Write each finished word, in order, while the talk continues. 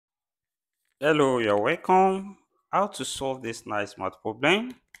Hello, you're welcome. How to solve this nice math problem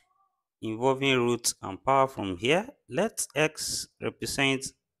involving roots and power from here. Let x represent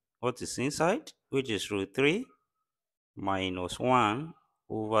what is inside, which is root 3 minus 1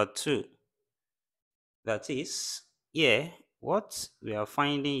 over 2. That is, here, what we are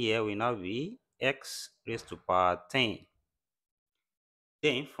finding here will now be x raised to power 10.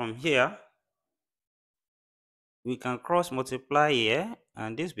 Then from here, we can cross multiply here,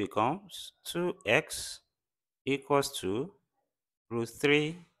 and this becomes 2x equals to root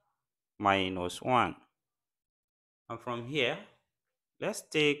 3 minus 1. And from here, let's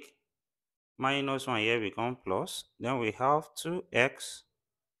take minus 1 here become plus. Then we have 2x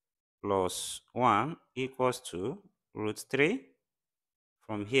plus 1 equals to root 3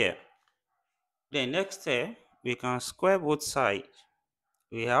 from here. Then next step, we can square both sides.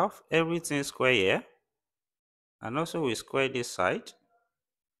 We have everything square here. And also we square this side.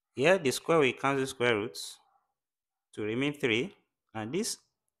 Here the square will cancel square roots to remain 3. And this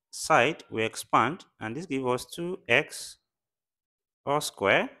side will expand, and this gives us 2x all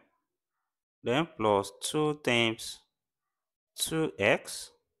square. Then plus 2 times 2x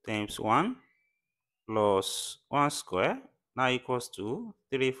times 1 plus 1 square now equals to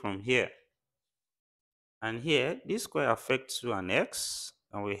 3 from here. And here, this square affects 2 and x,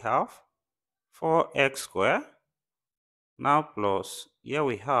 and we have 4x square. Now plus, here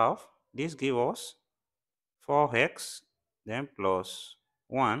we have, this gives us 4x, then plus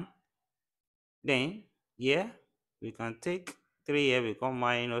 1. Then here, we can take 3 here become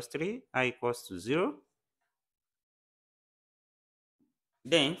minus 3, now equals to 0.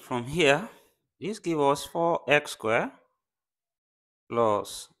 Then from here, this gives us 4x square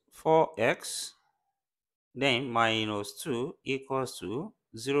plus 4x, then minus 2 equals to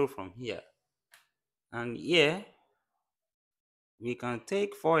 0 from here. And here, we can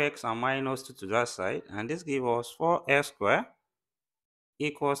take 4x and minus 2 to that side, and this gives us 4x squared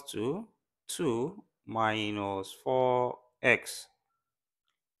equals to 2 minus 4x.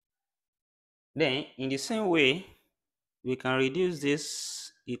 Then, in the same way, we can reduce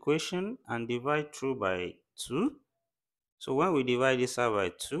this equation and divide through by 2. So when we divide this out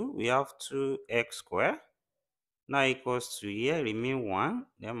by 2, we have 2x squared. Now equals to here remain 1,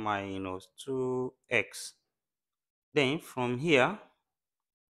 then minus 2x. Then from here,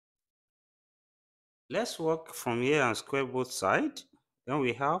 let's work from here and square both sides. Then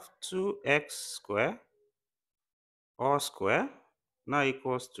we have 2x squared all square now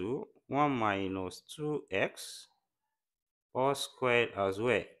equals to 1 minus 2x all squared as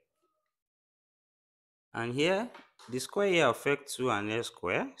well. And here, the square here affects 2 and x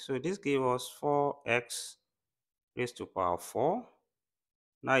square. So this gives us 4x raised to power 4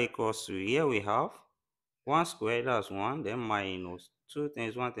 now equals to, here we have 1 squared, that's 1, then minus 2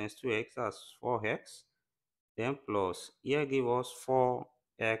 times 1 times 2x, that's 4x, then plus, here give us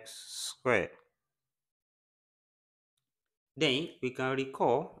 4x squared. Then we can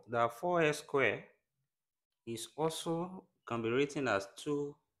recall that 4x squared is also can be written as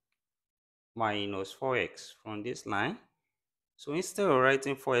 2 minus 4x from this line. So instead of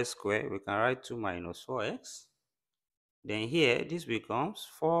writing 4x squared, we can write 2 minus 4x. Then here, this becomes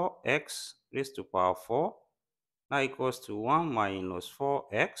 4x raised to power 4 now equals to 1 minus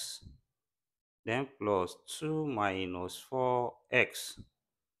 4x, then plus 2 minus 4x,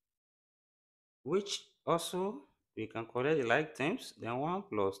 which also we can collect the like terms. Then 1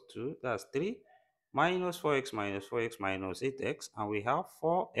 plus 2, that's 3, minus 4x minus 8x, and we have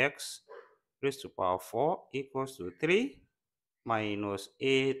 4x raised to power 4 equals to 3 minus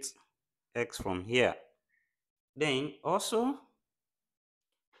 8x from here. Then also,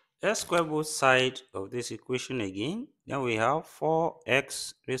 let's square both sides of this equation again. Then we have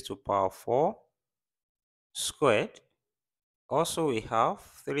 4x raised to power 4 squared. Also, we have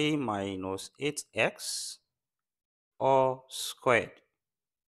 3 minus 8x all squared.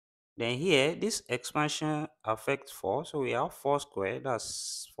 Then here, this expansion affects 4. So we have 4 squared,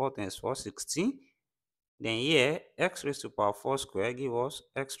 that's 4 times 4, 16. Then here, x raised to power 4 squared give us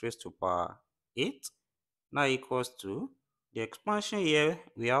x raised to power 8. Now equals to, the expansion here,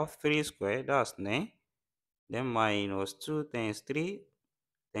 we have 3 squared, that's 9. Then minus 2 times 3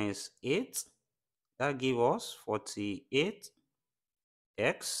 times 8. That gives us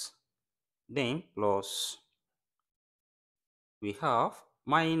 48x. Then plus, we have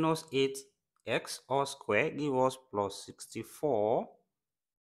minus 8x all squared give us plus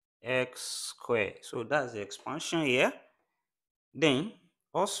 64x squared. So that's the expansion here. Then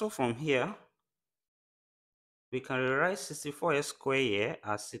also from here, we can rewrite 64x squared here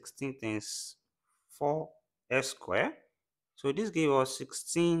as 16 times 4x squared. So this gives us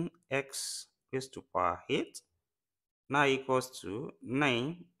 16x raised to power 8 now equals to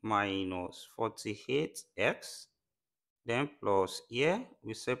 9 minus 48x. Then plus here,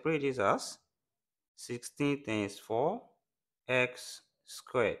 we separate this as 16 times 4 x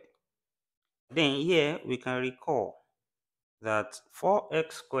squared. Then here, we can recall that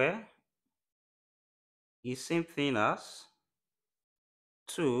 4x squared is same thing as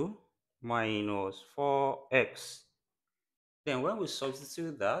 2 minus 4x. Then when we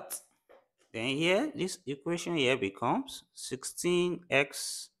substitute that, then here, this equation here becomes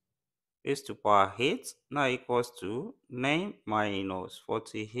 16x raised to power 8 now equals to 9 minus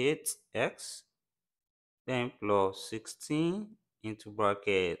 48x, then plus 16 into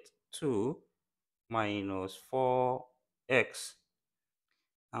bracket 2 minus 4x.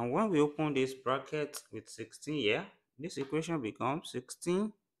 And when we open this bracket with 16 here, this equation becomes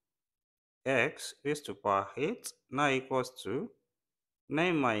 16x raised to power 8 now equals to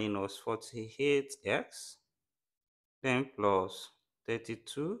 9 minus 48x, then plus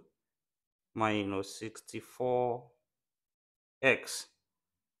 32 minus 64x.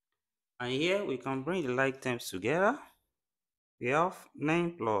 And here we can bring the like terms together. We have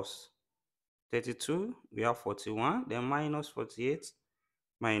 9 plus 32, we have 41, then minus 48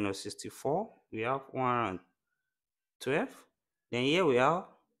 minus 64, we have 112. Then here we have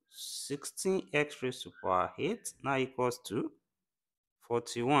 16x raised to power 8 now equals to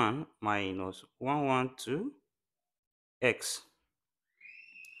 41 minus 112x.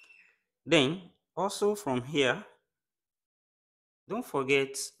 Then also from here, don't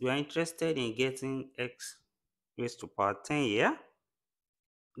forget we are interested in getting x raised to power 10 here.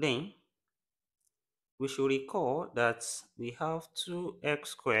 Then we should recall that we have 2x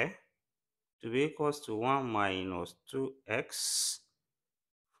squared to be equals to 1 minus 2x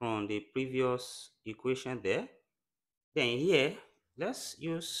from the previous equation there. Then here, let's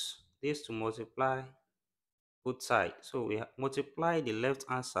use this to multiply both sides. So we multiply the left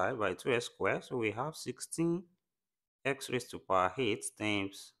hand side by 2x squared. So we have 16x raised to power 8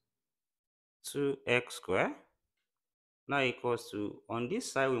 times 2x squared now equals to, on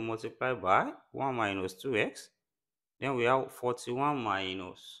this side we multiply by 1 minus 2x. Then we have 41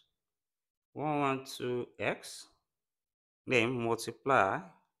 minus 112x. Then multiply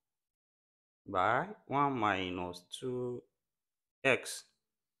by 1 minus 2x,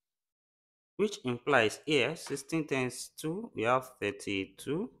 which implies here 16 times 2, we have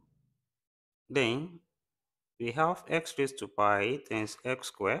 32. Then we have x raised to power 8 times x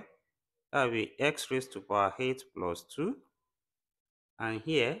squared. That will be x raised to power 8 plus 2. And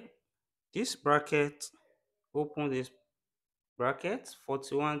here, this bracket, open this bracket,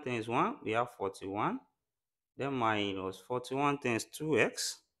 41 times 1, we have 41. Then minus 41 times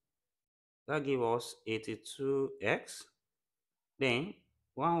 2x, that gives us 82x. Then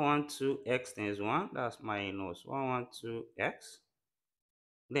 112x times 1, that's minus 112x.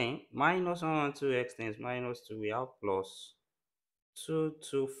 Then minus 112x times minus 2, we have plus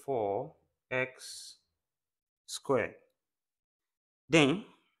 224x squared. Then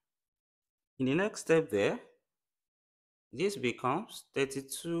in the next step there, this becomes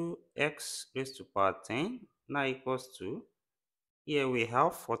 32x raised to power 10 now equals to, here we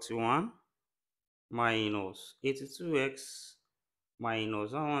have 41 minus 82x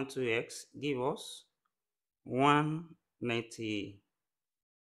minus 112x give us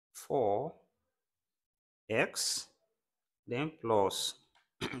 194x, then plus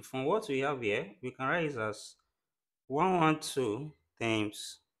from what we have here, we can write it as 112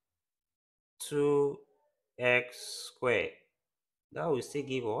 times 2x squared. That will still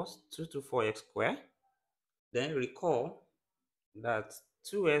give us 224x squared. Then recall that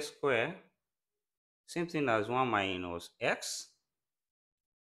 2x squared, same thing as 1 minus x.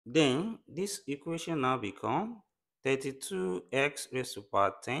 Then this equation now becomes 32x raised to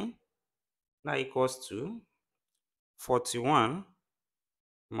power 10 now equals to 41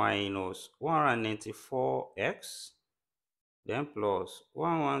 minus 194x, then plus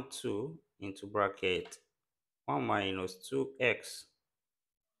 112 into bracket 1 minus 2x.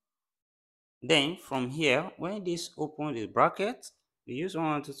 Then from here, when this open this bracket, we use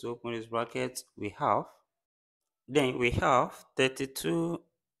 112 to open this bracket, we have 32x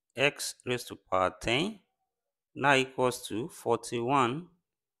raised to power 10 now equals to 41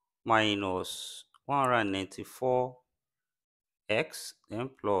 minus 194x, then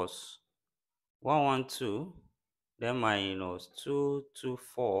plus 112, then minus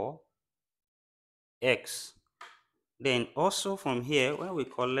 224x. Then also from here, when we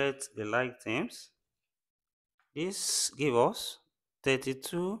collect the like terms, this gives us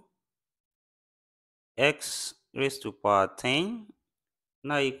 32x raised to power 10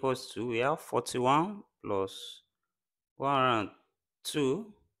 now equals to, we have 41 plus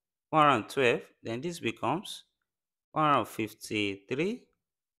 102, 112, then this becomes 153,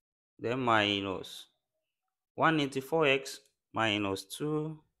 then minus 184x minus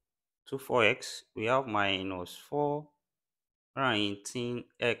 224x, we have minus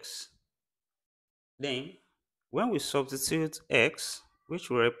 418x. Then, when we substitute x, which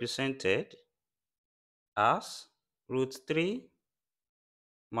we represented as root 3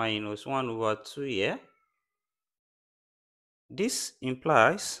 minus 1 over 2 here, this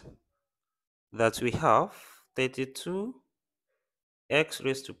implies that we have 32 x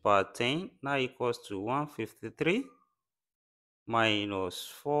raised to power 10 now equals to 153 minus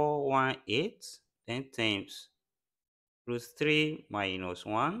 418, then times root 3 minus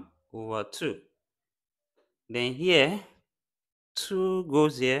 1 over 2. Then here, 2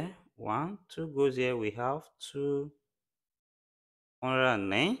 goes here, 1, 2 goes here, we have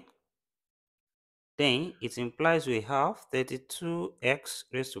 209. Then it implies we have 32x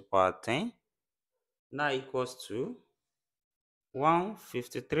raised to power 10 now equals to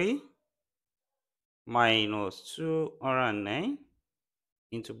 153 minus 209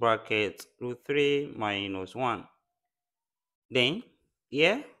 into bracket root 3 minus 1. Then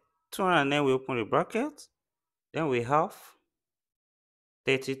here 209 we open the bracket, then we have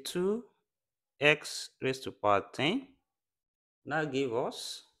 32x raised to power 10 now give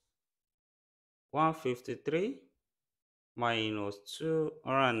us 153 minus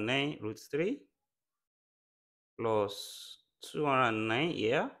 209 root 3 plus 209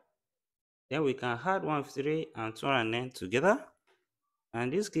 here. Then we can add 153 and 209 together,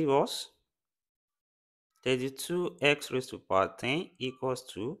 and this gives us 32x raised to power 10 equals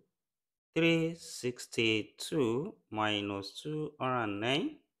to 362 minus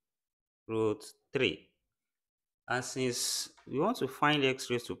 209 root 3. And since we want to find x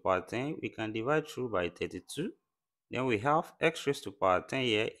raised to power 10, we can divide through by 32. Then we have x raised to power 10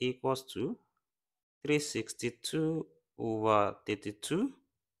 here equals to 362 over 32,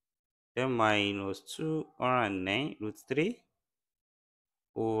 then minus 209 root 3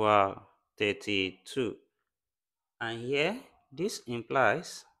 over 32. And here, this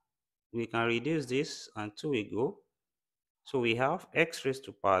implies we can reduce this and 2 will go. So we have x raised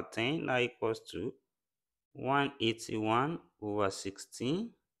to power 10 now equals to 181 over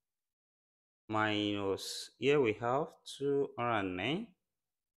 16 minus, here we have 209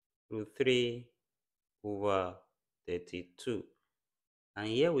 root 3 over 32. And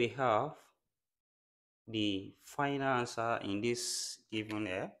here we have the final answer in this given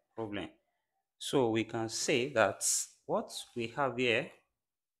problem. So we can say that what we have here,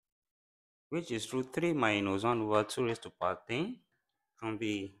 which is root 3 minus 1 over 2 raised to power 10, can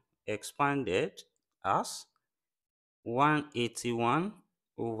be expanded as 181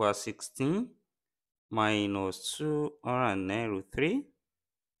 over 16 minus 209 root 3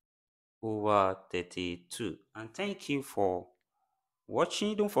 over 32. And thank you for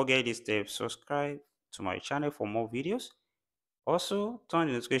watching. Don't forget this step, subscribe to my channel for more videos. Also, turn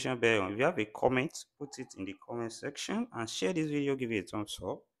the notification bell on. If you have a comment, put it in the comment section and share this video, give it a thumbs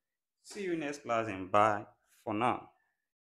up. See you next class and bye for now.